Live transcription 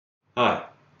Hi,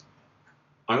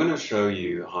 I'm going to show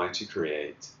you how to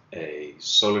create a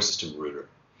solar system ruler.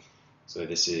 So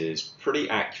this is pretty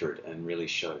accurate and really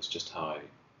shows just how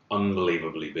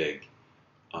unbelievably big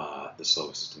the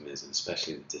solar system is, and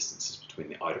especially the distances between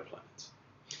the outer planets.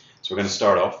 So we're going to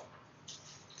start off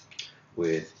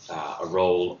with a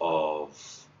roll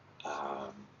of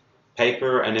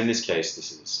paper, and in this case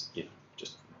this is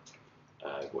just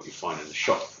what you find in the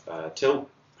shop till,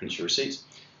 print your receipts.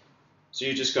 So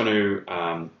you're just going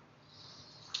to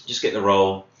just get the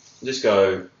roll, just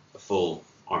go a full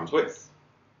arm's width.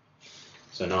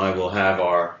 So now we'll have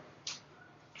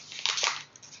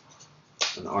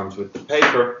an arm's width of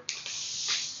paper.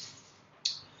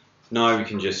 Now we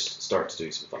can just start to do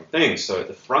some fun things. So at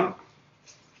the front,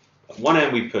 at one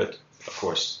end we put, of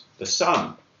course, the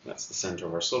sun. That's the center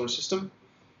of our solar system.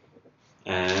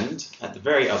 And at the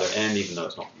very other end, even though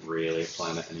it's not really a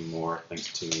planet anymore,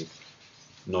 thanks to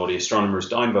naughty astronomers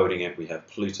downvoting it, we have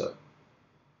Pluto.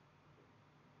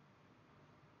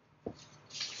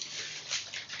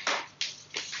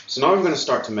 So now we're going to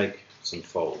start to make some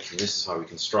folds, and this is how we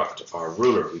construct our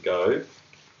ruler. We go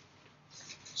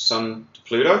Sun to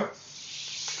Pluto,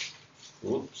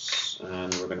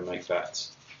 and we're going to make that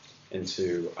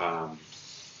into, going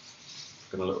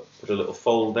to put a little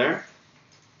fold there.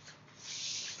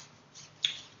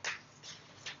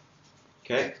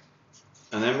 Okay,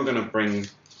 and then we're going to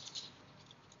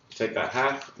take that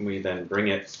half, and we then bring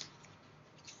it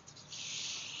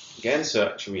again, so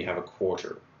actually we have a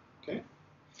quarter. Okay.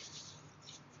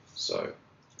 So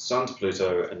Sun to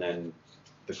Pluto, and then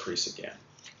the crease again.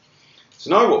 So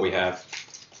now what we have,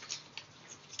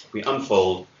 we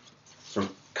unfold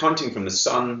counting from the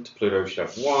Sun to Pluto, we should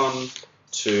have 1,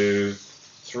 2,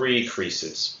 3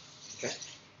 creases. Okay.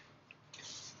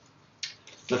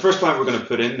 The first point we're going to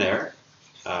put in there,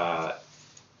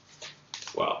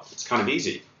 well, it's kind of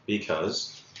easy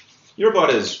because you're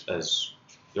about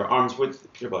your arm's width,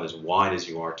 you're about as wide as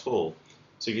you are tall.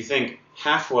 So if you think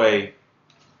halfway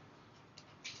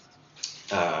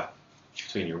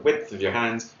between your width of your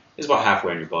hands is about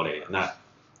halfway on your body, and that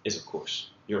is, of course,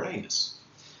 Uranus.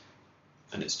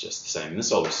 And it's just the same in the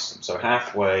solar system. So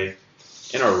halfway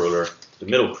in our ruler, the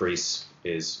middle crease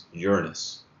is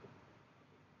Uranus.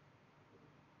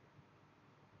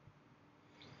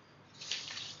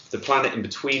 The planet in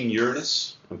between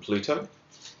Uranus and Pluto,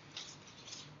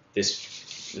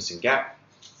 this missing gap,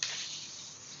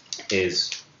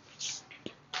 is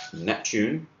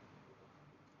Neptune.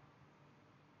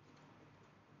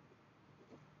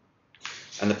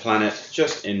 And the planet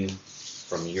just in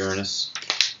from Uranus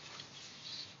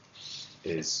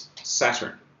is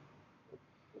Saturn.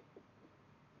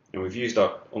 And we've used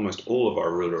up almost all of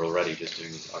our ruler already just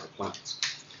doing these outer planets.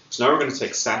 So now we're going to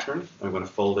take Saturn, and we're going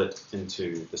to fold it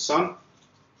into the Sun,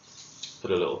 put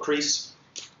a little crease,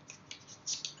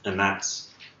 and that's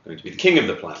going to be the king of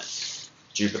the planets,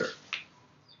 Jupiter.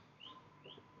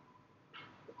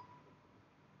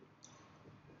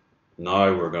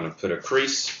 Now we're going to put a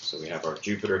crease, so we have our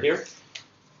Jupiter here.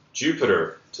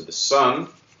 Jupiter to the Sun,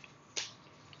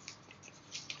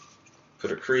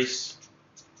 put a crease,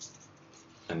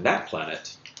 and that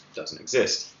planet doesn't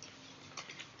exist.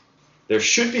 There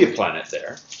should be a planet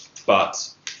there,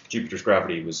 but Jupiter's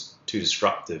gravity was too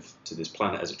destructive to this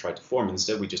planet as it tried to form.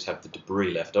 Instead, we just have the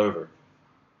debris left over,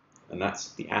 and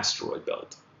that's the asteroid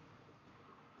belt.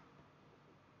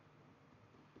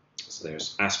 So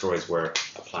there's asteroids where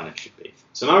a planet should be.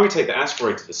 So now we take the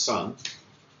asteroid to the Sun.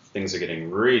 Things are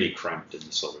getting really cramped in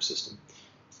the solar system.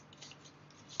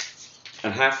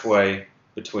 And halfway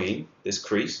between this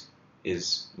crease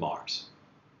is Mars.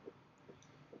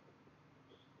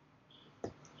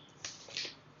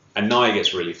 And now it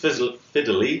gets really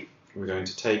fiddly. We're going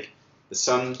to take the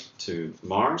Sun to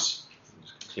Mars. I'm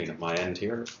just going to clean up my end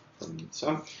here from the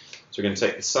Sun. So we're going to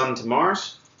take the Sun to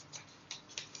Mars.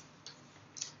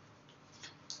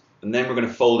 And then we're going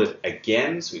to fold it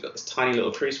again. So we've got this tiny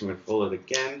little crease. We're going to fold it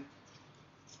again.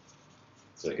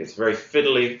 So it gets very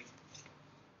fiddly.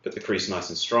 Put the crease nice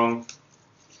and strong.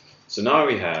 So now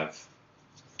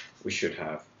we should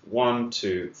have 1,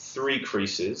 2, 3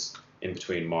 creases in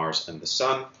between Mars and the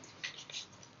Sun.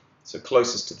 So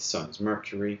closest to the Sun is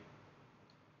Mercury,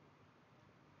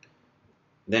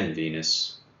 then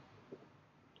Venus,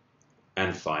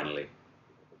 and finally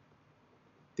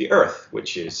the Earth,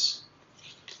 which is,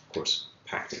 of course,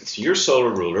 packed in. So your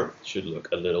solar ruler should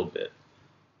look a little bit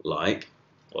like,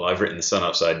 well, I've written the Sun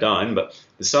upside down, but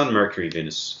the Sun, Mercury,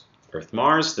 Venus, Earth,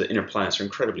 Mars, the inner planets are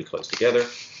incredibly close together.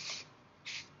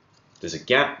 There's a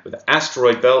gap with the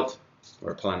asteroid belt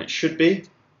where a planet should be,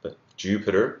 but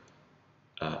Jupiter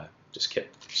just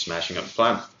kept smashing up the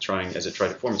planet, as it tried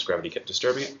to form, its gravity kept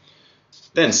disturbing it.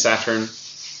 Then Saturn,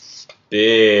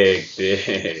 big,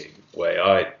 way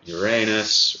out.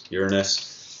 Uranus.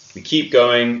 We keep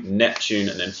going, Neptune,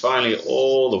 and then finally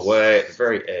all the way at the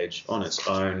very edge, on its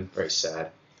own, very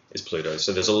sad, is Pluto.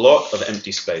 So there's a lot of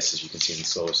empty space, as you can see in the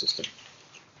solar system.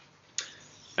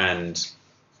 And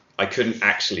I couldn't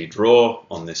actually draw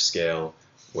on this scale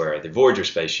where the Voyager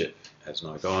spaceship has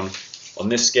now gone. On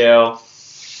this scale,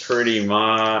 pretty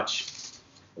much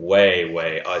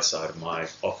way outside of my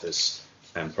office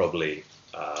and probably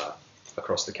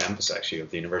across the campus actually of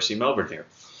the University of Melbourne here.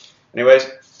 Anyways,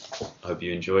 I hope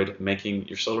you enjoyed making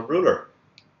your solar ruler.